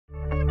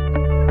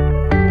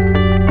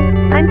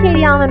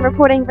Uhlmann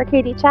reporting for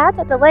Katie Chats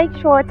at the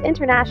Lakeshorts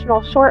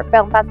International Short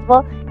Film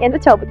Festival in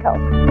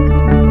Etobicoke.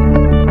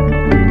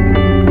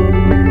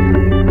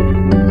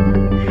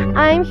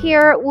 I'm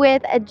here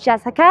with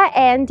Jessica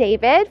and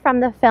David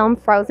from the film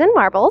Frozen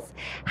Marbles.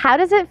 How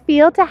does it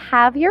feel to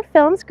have your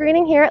film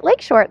screening here at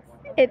Lakeshorts?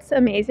 It's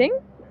amazing.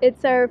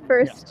 It's our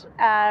first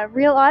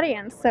real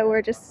audience, so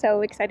we're just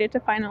so excited to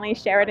finally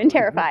share it and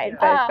terrified,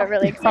 but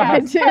really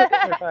excited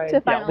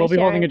to finally we'll be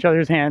share holding it. each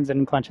other's hands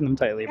and clenching them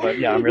tightly, but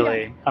yeah,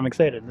 I'm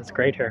excited. It's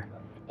great here.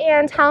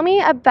 And tell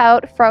me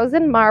about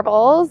Frozen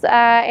Marbles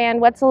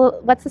and what's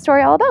the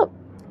story all about?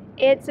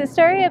 It's a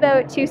story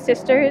about two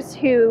sisters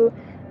who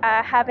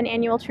have an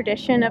annual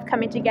tradition of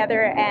coming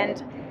together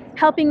and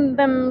helping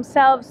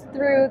themselves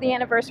through the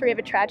anniversary of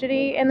a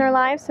tragedy in their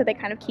lives, so they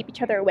kind of keep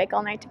each other awake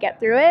all night to get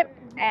through it.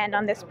 And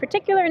on this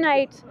particular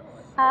night,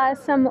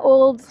 some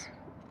old,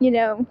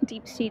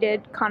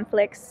 deep-seated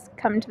conflicts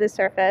come to the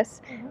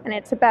surface, and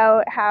it's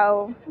about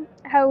how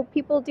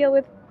people deal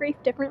with grief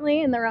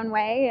differently in their own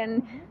way,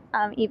 and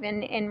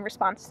even in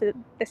response to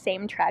the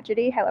same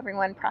tragedy, how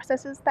everyone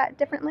processes that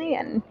differently,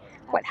 and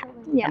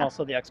and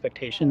also the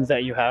expectations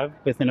that you have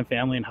within a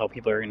family and how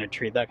people are going to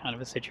treat that kind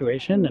of a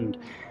situation,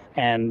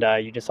 and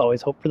you just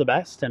always hope for the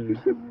best, and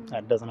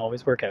that doesn't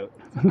always work out.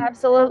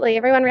 Absolutely.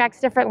 Everyone reacts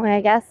differently,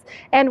 I guess.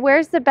 And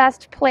where's the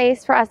best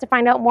place for us to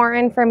find out more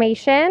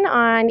information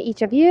on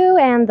each of you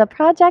and the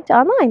project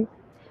online?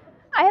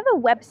 I have a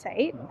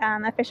website,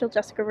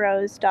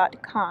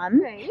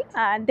 officialjessicarose.com.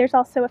 Right. There's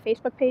also a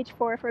Facebook page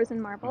for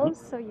Frozen Marbles,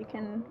 so you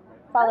can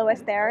follow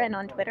us there, and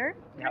on Twitter.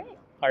 Yeah.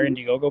 Our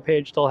Indiegogo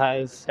page still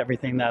has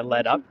everything that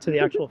led up to the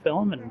actual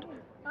film, and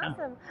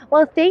awesome.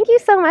 Well, thank you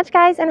so much,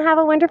 guys, and have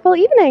a wonderful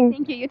evening.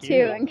 Thank you, you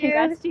too, and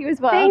congrats to you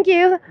as well. Thank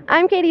you.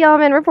 I'm Katie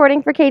Uhlmann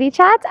reporting for Katie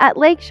Chats at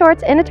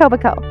Lakeshorts in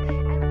Etobicoke.